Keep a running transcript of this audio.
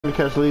to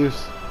catch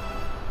leaves.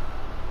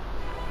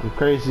 I'm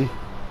crazy.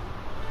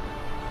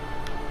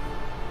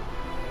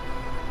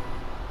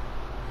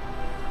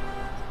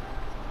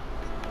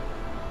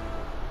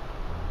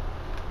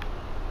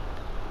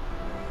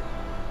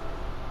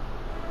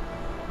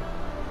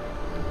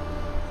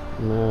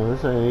 No,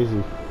 this ain't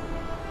easy.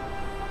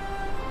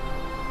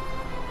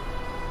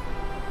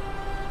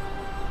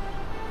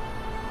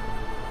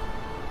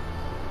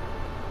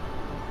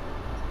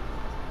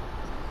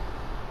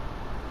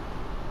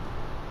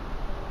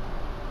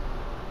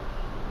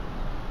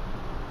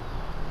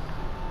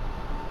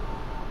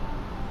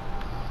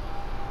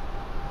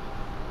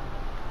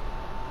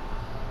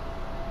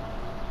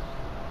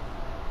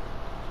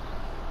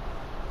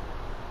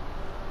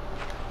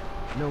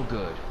 No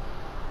good.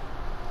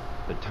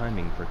 The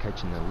timing for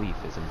catching the leaf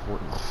is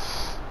important.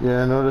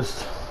 Yeah, I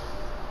noticed.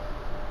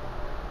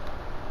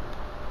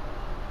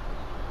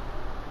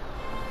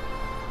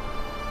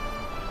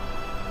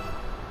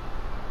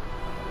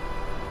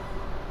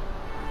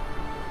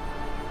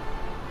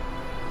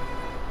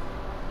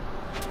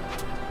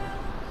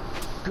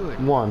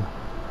 Good. One.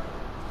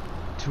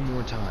 2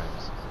 more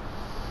times.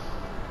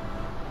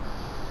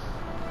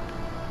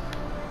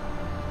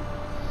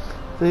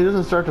 He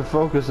doesn't start to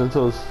focus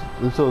until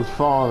it's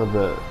falling a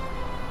bit.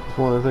 It's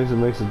one of the things that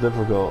makes it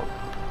difficult.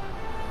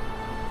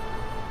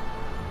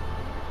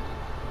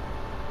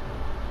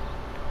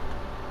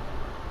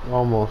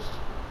 Almost.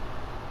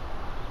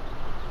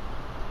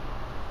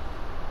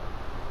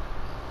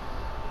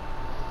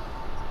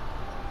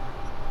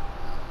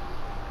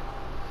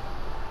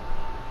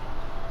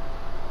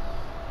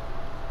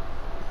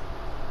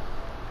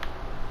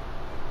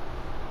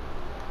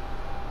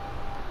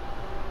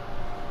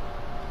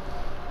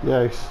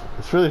 Yeah,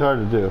 it's really hard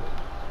to do.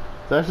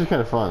 It's actually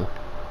kind of fun.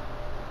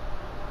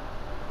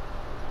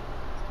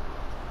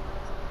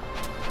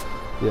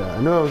 Yeah,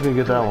 I knew I was gonna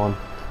get that one.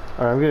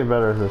 Alright, I'm getting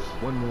better at this.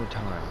 1 more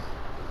time.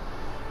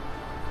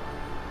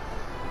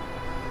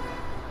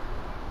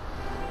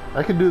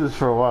 I could do this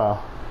for a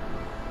while.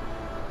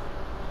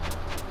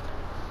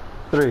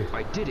 3.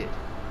 I did it.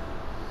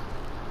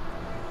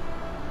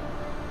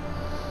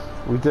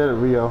 We did it,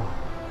 Rio.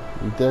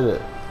 We did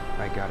it.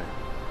 I got it.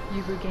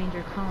 You've regained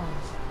your calm,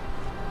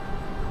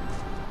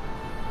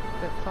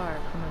 but far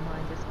from a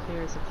mind as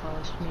clear as a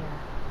polished mirror.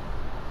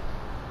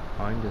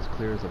 Mind as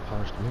clear as a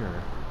polished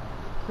mirror.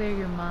 Clear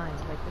your mind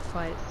like the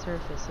quiet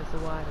surface of the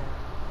water.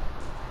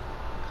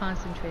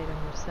 Concentrate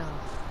on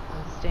yourself,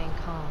 on staying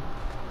calm.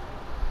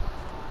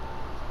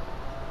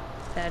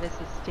 That is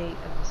the state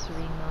of the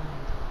serene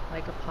mind,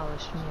 like a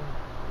polished mirror.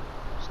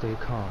 Stay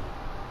calm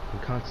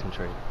and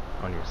concentrate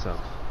on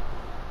yourself.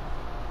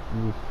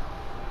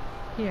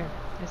 Here,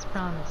 as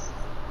promised.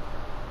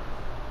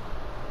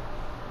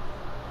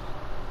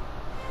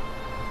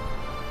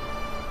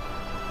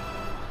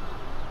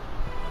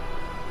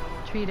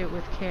 Treat it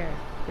with care.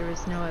 There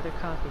is no other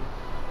copy.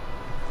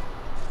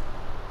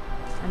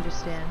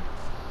 Understand?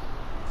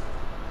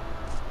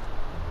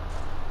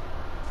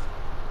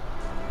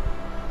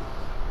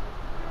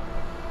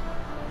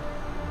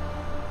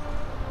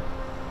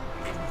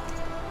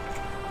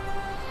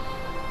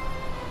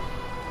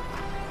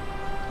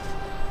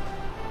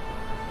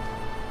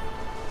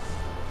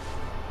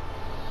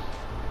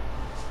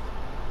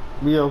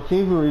 Rio, can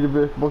you even read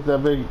a book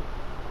that big?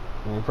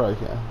 Yeah, you probably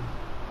can.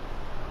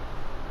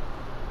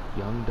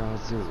 Young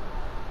Dazu.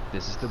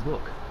 This is the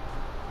book.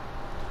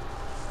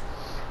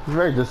 He's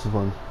very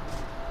disciplined.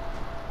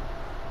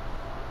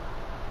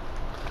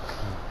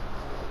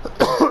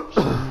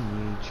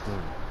 Shenmue II.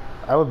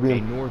 I would be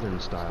A northern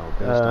style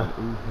based on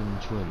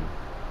Uhin Chun.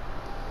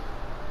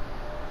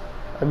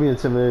 I'd be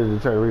intimidated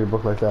to try to read a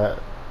book like that.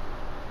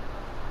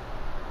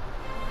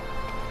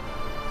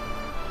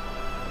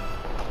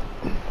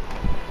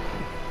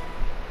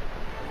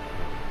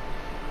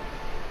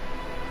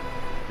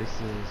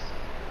 This is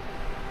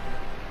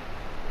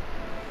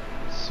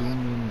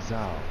Sumin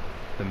Zhao,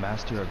 the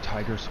master of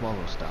Tiger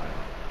Swallow style.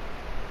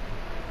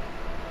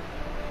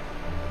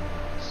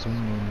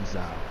 Sumin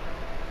Zhao.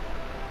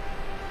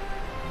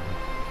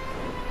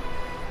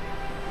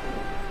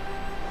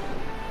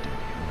 Do you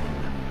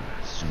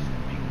remember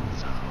Sumin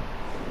Zhao?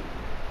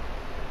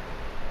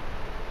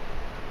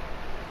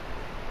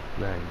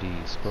 Lang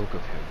Di spoke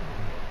of him.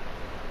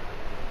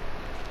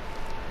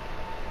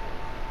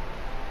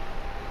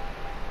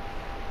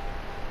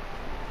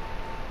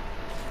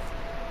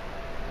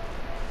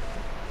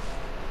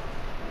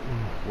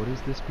 What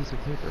is this piece of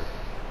paper?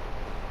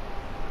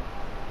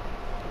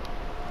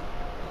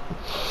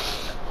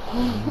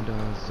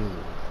 Zu.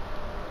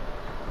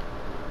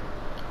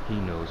 He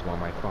knows why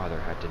my father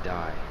had to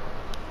die.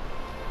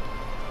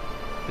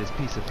 This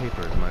piece of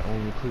paper is my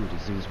only clue to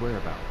Zu's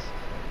whereabouts.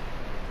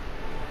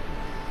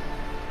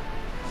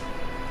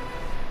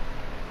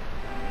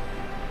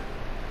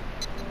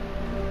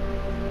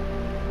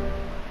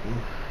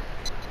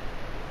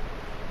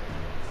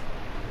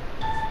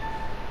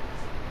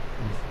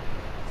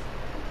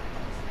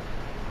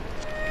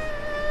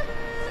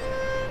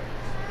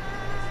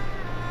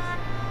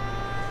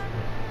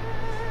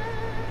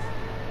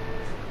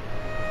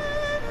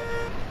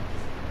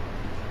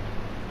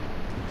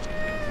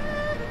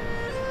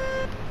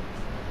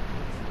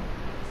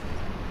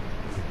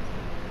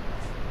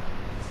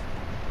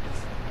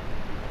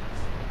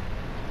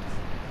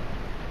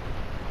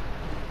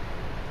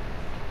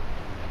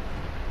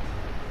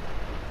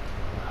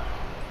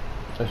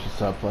 I should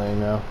stop playing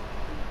now.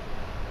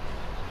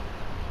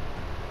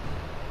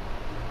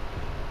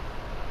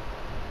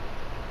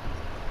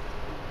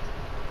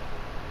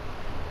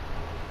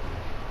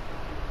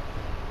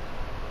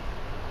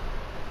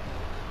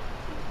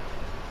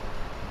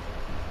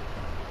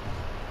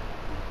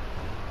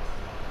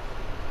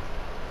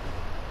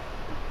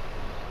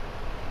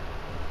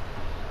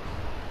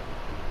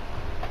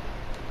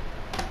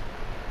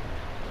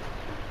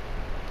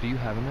 Do you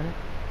have a minute?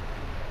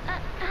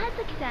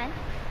 100%.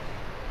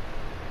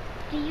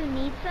 Do you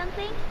need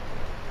something?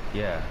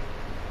 Yeah.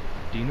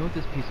 Do you know what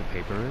this piece of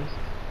paper is?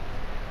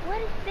 What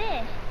is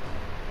this?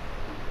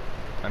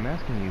 I'm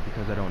asking you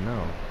because I don't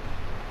know.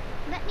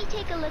 Let me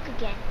take a look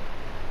again.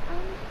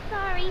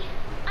 Sorry.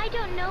 I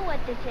don't know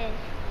what this is.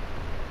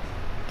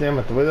 Damn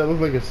it! The way that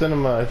looked like a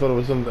cinema, I thought it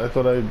was some. I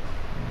thought I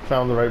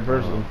found the right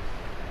person.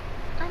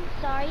 I'm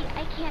sorry.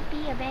 I can't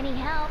be of any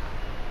help.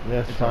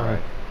 Yeah, it's It's fine.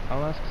 alright.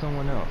 I'll ask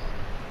someone else.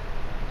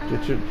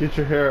 Get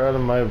your hair out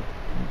of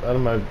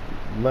my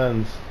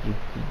lens.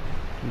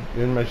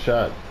 You're in my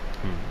shot.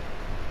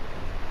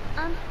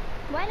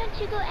 Why don't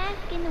you go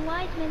ask in the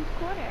wise men's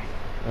quarter?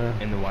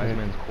 In the wise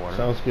men's quarter?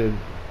 Sounds good.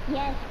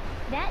 Yes,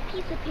 that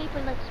piece of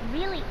paper looks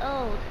really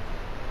old.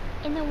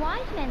 In the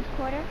wise men's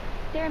quarter,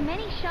 there are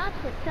many shops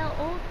that sell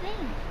old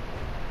things,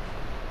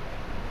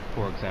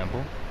 For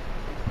example?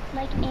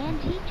 like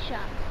antique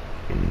shops.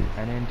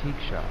 An antique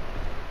shop.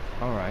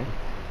 Alright.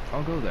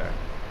 I'll go there.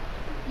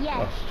 Yes.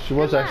 Oh, she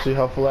was good luck. actually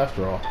helpful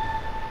after all.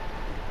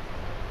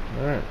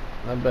 Alright,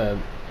 not bad.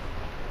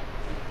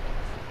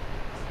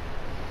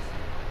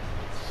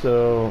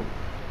 So,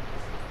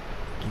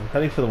 I'm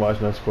heading for the Wise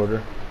Men's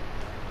Quarter.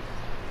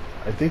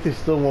 I think they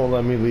still won't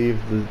let me leave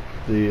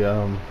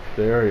the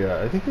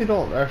area. I think they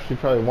don't actually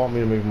probably want me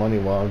to make money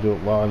while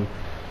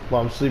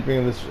I'm sleeping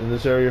in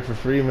this area for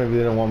free. Maybe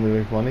they don't want me to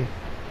make money.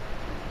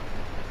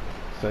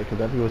 So could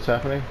that be what's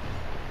happening?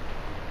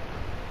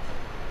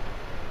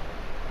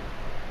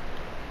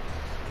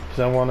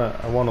 Because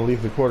I wanna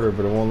leave the quarter,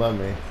 but it won't let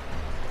me.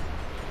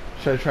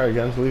 Should I try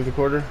again to leave the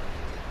quarter?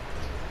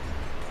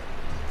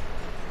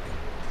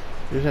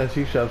 There's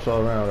antique shops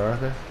all around,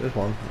 aren't there? There's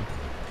one.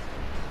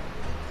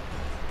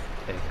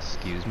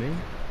 Excuse me?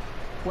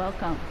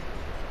 Welcome.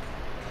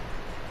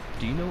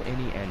 Do you know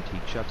any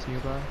antique shops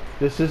nearby?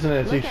 This is an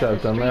antique Look shop,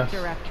 at the dumbass. street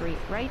directory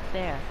right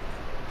there.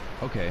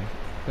 Okay,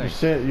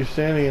 thanks. You're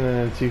standing in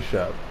an antique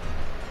shop.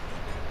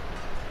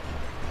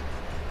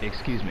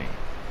 Excuse me.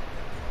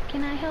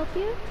 Can I help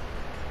you?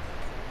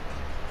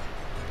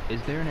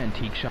 Is there an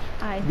antique shop?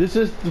 This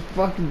is the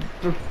fucking.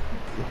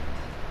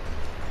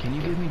 Can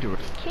you give me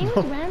direct? King's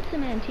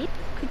Ransom Antique.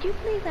 Could you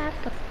please ask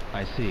a...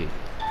 I see.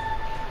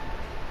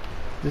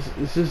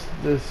 This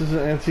is an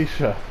antique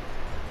shop.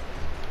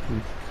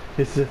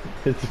 It's a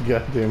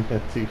goddamn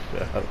antique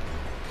shop.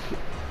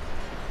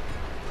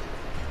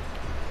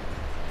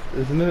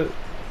 Isn't it?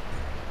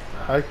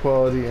 High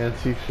quality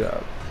antique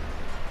shop.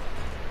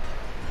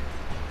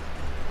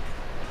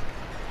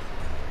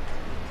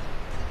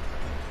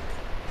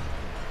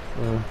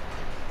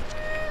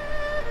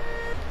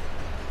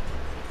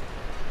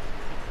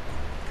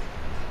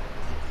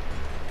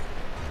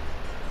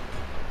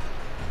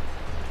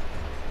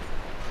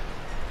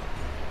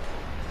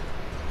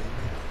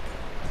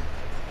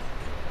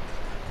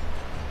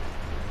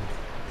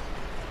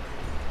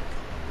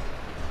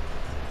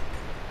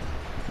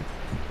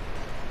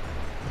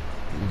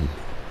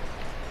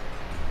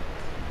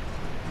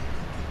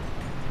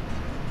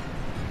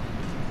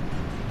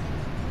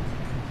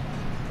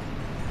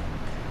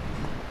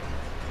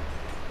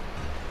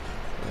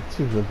 That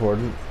seems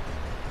important.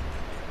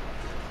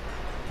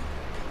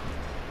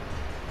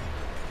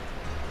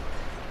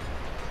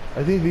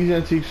 I think these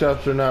antique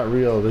shops are not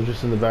real, they're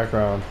just in the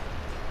background.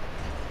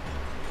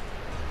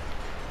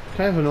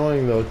 Kind of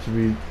annoying though to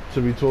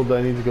be told that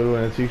I need to go to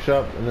an antique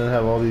shop and then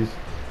have all these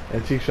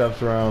antique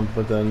shops around,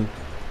 but then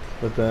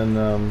it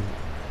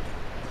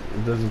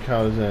doesn't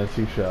count as an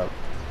antique shop.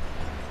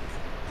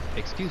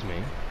 Excuse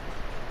me.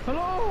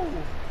 Hello!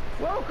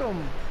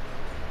 Welcome!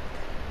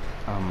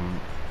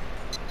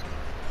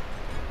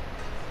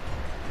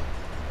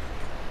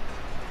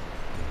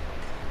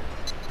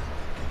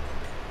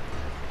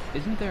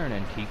 Isn't there an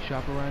antique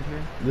shop around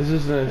here? This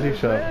is an antique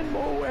shop.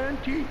 Manmo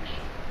Antiques.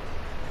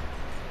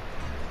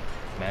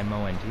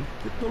 Manmo Antique?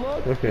 It's a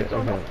lot. Okay, It's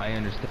on okay. I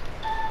understand.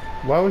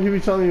 Why would he be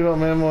telling you about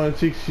Mammo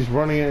Antiques? She's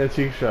running an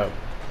antique shop.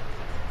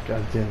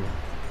 God damn it.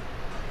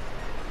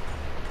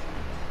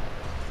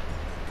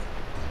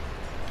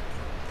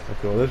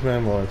 Okay, well, there's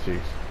Mammo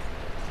Antiques.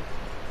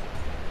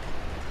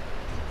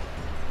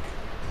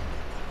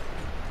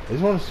 I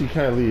just want to see,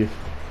 can I leave?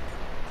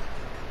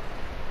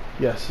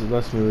 Yes, it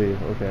lets me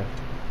leave. Okay.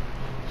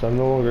 So I'm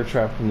no longer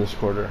trapped in this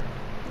quarter.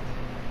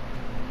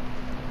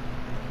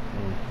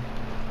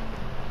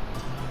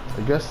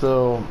 I guess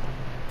though.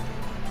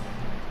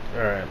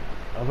 Alright.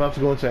 I'm about to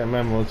go into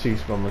Mammo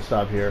Antiques, but I'm gonna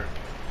stop here.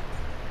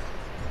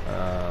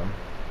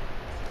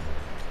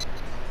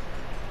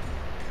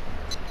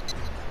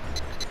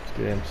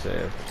 Game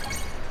saved.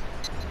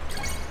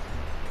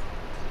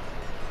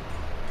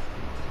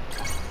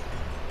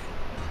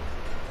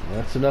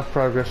 That's enough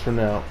progress for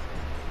now.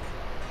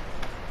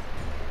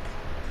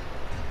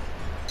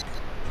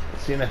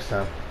 See you next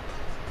time.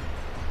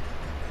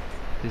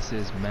 This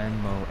is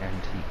Manmo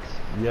Antiques.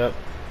 Yep,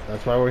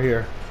 that's why we're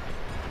here.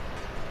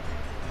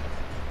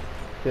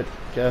 Get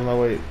out of my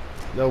way.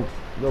 No,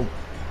 no.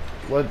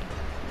 What?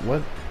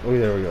 What? Oh,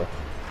 there we go.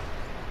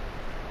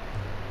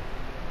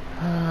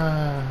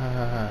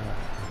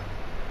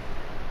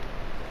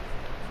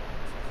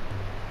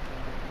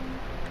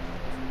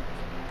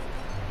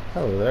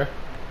 Hello there.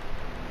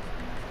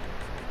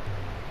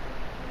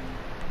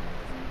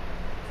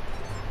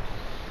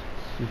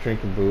 You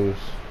drinking booze.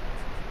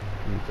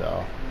 You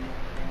tell.